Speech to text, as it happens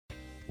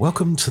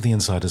Welcome to the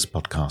Insiders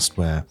Podcast,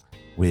 where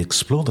we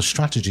explore the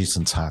strategies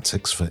and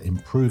tactics for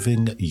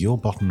improving your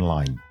bottom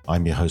line.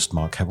 I'm your host,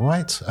 Mark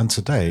Hebblewhite, and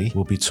today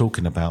we'll be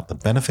talking about the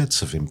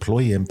benefits of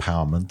employee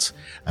empowerment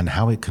and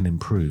how it can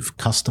improve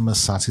customer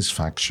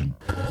satisfaction.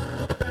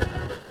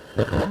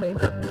 Here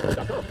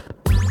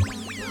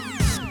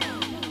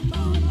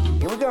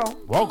we go.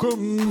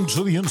 Welcome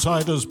to the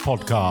Insiders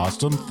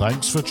Podcast, and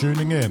thanks for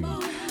tuning in.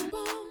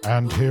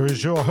 And here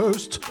is your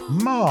host,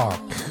 Mark.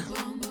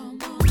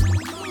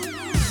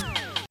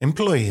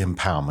 Employee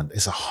empowerment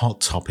is a hot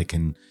topic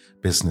in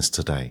business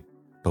today.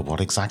 But what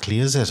exactly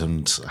is it,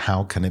 and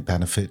how can it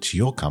benefit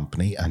your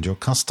company and your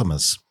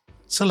customers?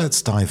 So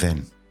let's dive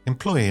in.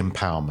 Employee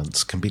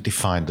empowerment can be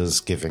defined as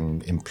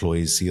giving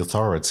employees the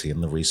authority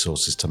and the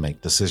resources to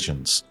make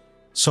decisions,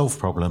 solve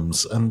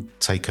problems, and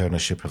take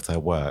ownership of their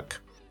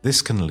work.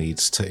 This can lead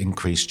to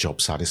increased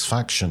job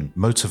satisfaction,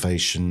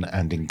 motivation,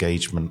 and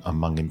engagement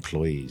among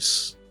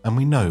employees. And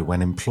we know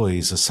when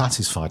employees are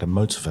satisfied and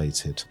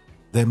motivated,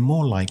 they're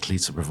more likely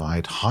to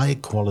provide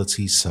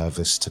high-quality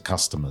service to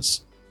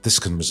customers. This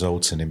can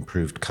result in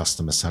improved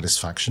customer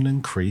satisfaction and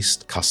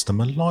increased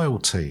customer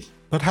loyalty.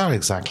 But how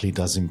exactly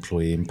does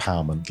employee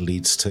empowerment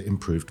lead to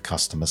improved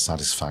customer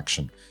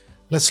satisfaction?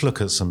 Let's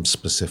look at some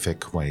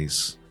specific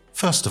ways.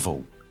 First of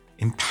all,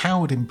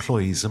 empowered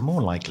employees are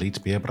more likely to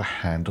be able to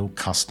handle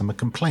customer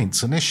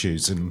complaints and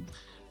issues in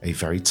a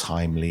very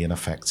timely and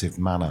effective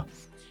manner.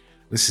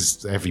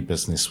 Every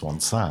business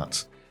wants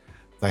that.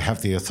 They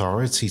have the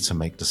authority to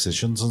make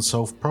decisions and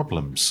solve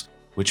problems,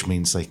 which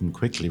means they can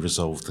quickly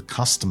resolve the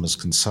customer's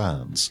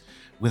concerns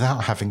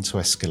without having to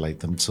escalate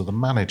them to the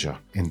manager,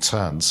 in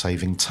turn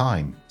saving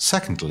time.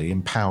 Secondly,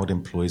 empowered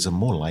employees are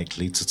more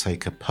likely to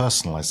take a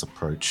personalized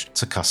approach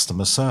to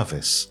customer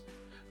service.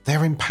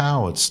 They're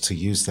empowered to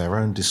use their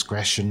own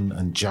discretion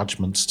and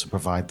judgments to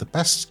provide the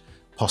best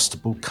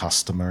possible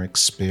customer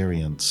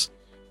experience,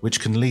 which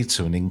can lead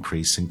to an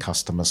increase in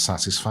customer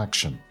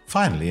satisfaction.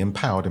 Finally,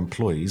 empowered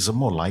employees are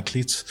more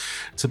likely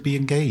to be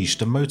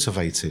engaged and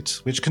motivated,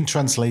 which can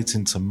translate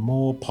into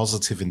more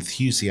positive,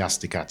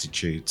 enthusiastic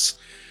attitudes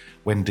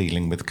when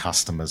dealing with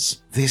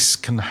customers. This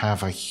can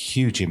have a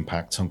huge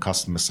impact on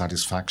customer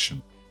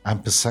satisfaction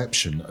and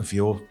perception of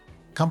your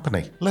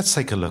company. Let's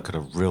take a look at a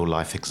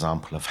real-life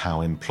example of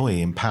how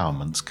employee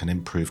empowerment can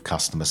improve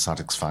customer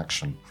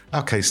satisfaction.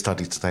 Our case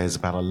study today is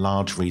about a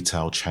large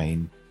retail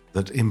chain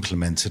that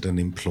implemented an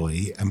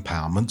employee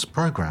empowerment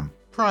program.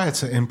 Prior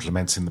to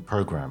implementing the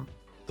program,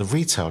 the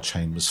retail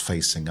chain was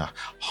facing a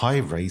high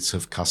rate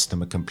of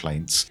customer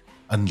complaints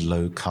and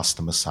low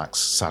customer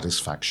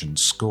satisfaction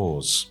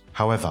scores.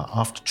 However,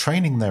 after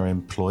training their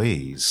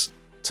employees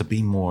to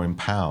be more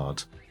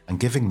empowered and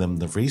giving them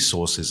the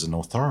resources and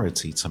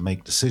authority to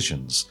make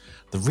decisions,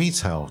 the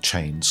retail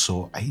chain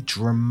saw a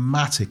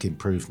dramatic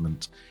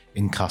improvement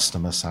in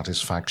customer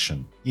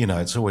satisfaction.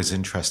 It's always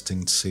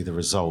interesting to see the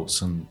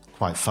results, and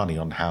quite funny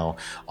on how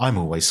I'm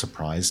always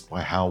surprised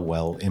by how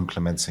well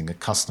implementing a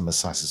customer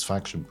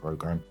satisfaction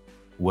program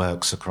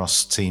works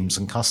across teams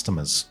and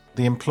customers.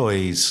 The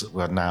employees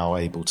were now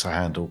able to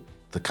handle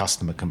the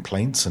customer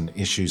complaints and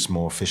issues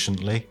more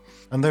efficiently,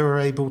 and they were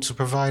able to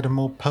provide a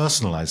more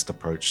personalized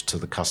approach to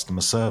the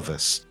customer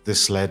service.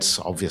 This led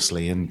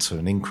obviously into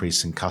an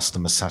increase in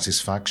customer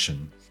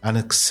satisfaction and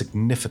a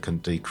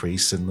significant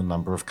decrease in the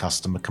number of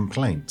customer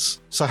complaints.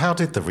 So how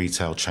did the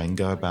retail chain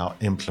go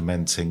about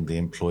implementing the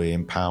employee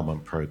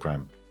empowerment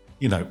program?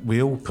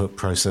 We all put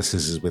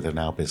processes within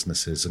our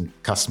businesses, and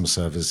customer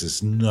service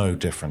is no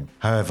different.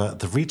 However,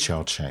 the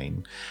retail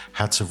chain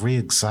had to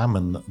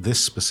re-examine this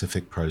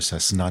specific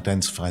process and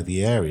identify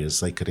the areas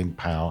they could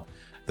empower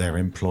their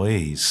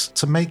employees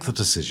to make the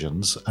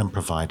decisions and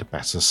provide a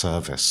better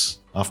service.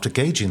 After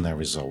gauging their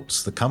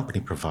results, the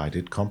company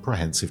provided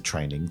comprehensive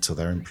training to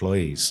their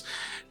employees,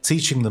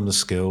 teaching them the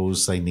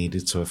skills they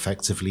needed to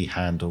effectively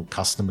handle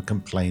customer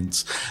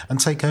complaints and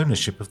take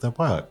ownership of their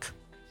work.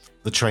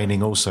 The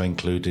training also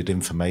included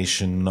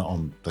information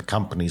on the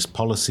company's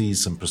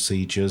policies and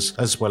procedures,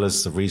 as well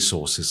as the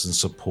resources and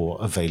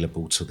support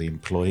available to the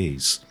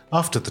employees.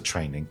 After the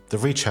training, the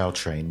retail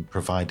chain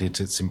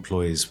provided its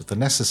employees with the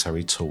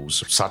necessary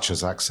tools, such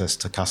as access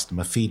to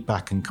customer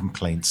feedback and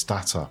complaints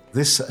data.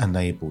 This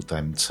enabled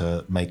them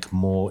to make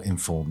more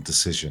informed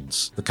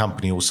decisions. The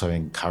company also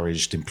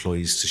encouraged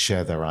employees to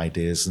share their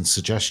ideas and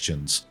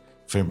suggestions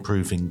for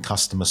improving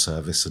customer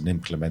service and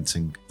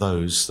implementing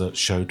those that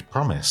showed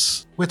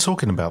promise. We're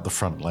talking about the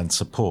frontline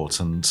support,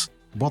 and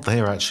what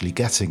they're actually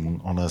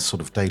getting on a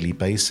sort of daily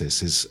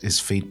basis is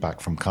feedback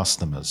from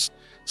customers.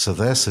 So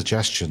their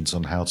suggestions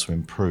on how to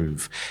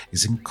improve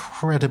is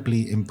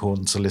incredibly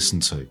important to listen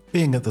to.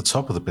 Being at the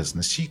top of the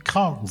business, you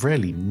can't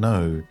really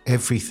know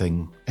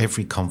everything,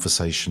 every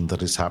conversation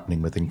that is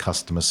happening within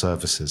customer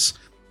services.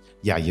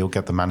 Yeah, you'll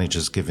get the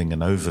managers giving an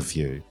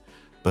overview,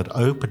 but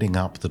opening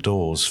up the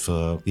doors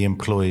for the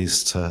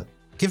employees to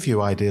give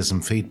you ideas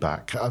and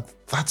feedback.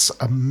 That's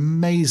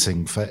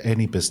amazing for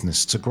any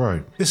business to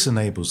grow. This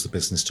enables the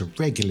business to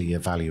regularly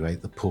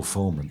evaluate the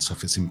performance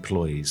of its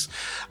employees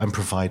and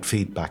provide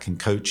feedback and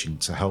coaching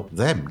to help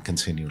them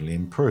continually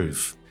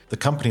improve. The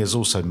company has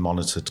also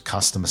monitored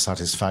customer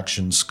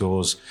satisfaction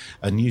scores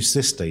and used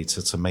this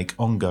data to make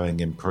ongoing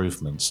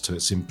improvements to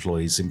its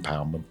employees'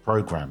 empowerment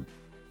program.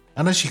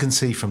 And as you can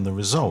see from the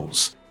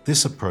results,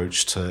 this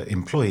approach to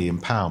employee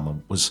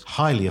empowerment was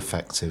highly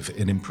effective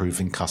in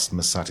improving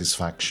customer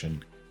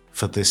satisfaction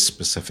for this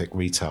specific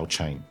retail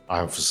chain.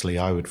 Obviously,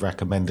 I would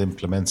recommend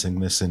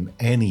implementing this in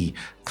any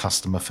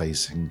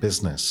customer-facing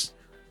business.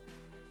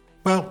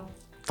 Well,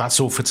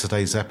 that's all for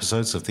today's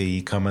episodes of the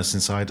E-Commerce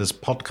Insiders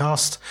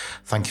podcast.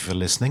 Thank you for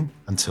listening.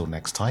 Until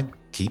next time,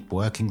 keep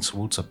working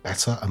towards a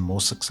better and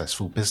more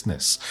successful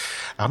business.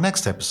 Our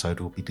next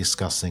episode will be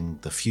discussing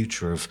the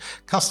future of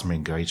customer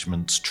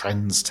engagement,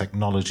 trends,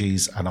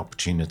 technologies, and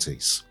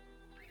opportunities.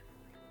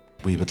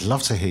 We would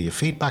love to hear your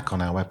feedback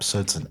on our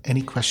episodes and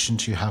any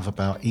questions you have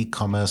about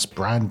e-commerce,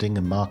 branding,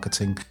 and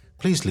marketing.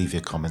 Please leave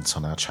your comments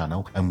on our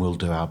channel and we'll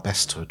do our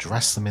best to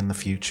address them in the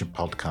future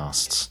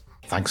podcasts.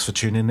 Thanks for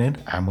tuning in,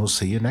 and we'll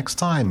see you next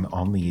time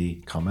on the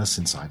E-Commerce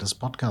Insiders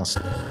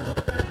podcast.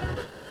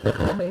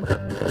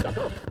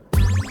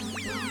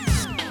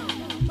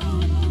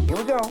 Here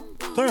we go.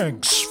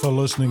 Thanks for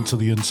listening to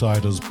the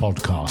Insiders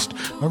podcast,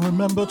 and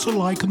remember to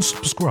like and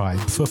subscribe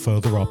for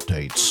further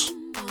updates.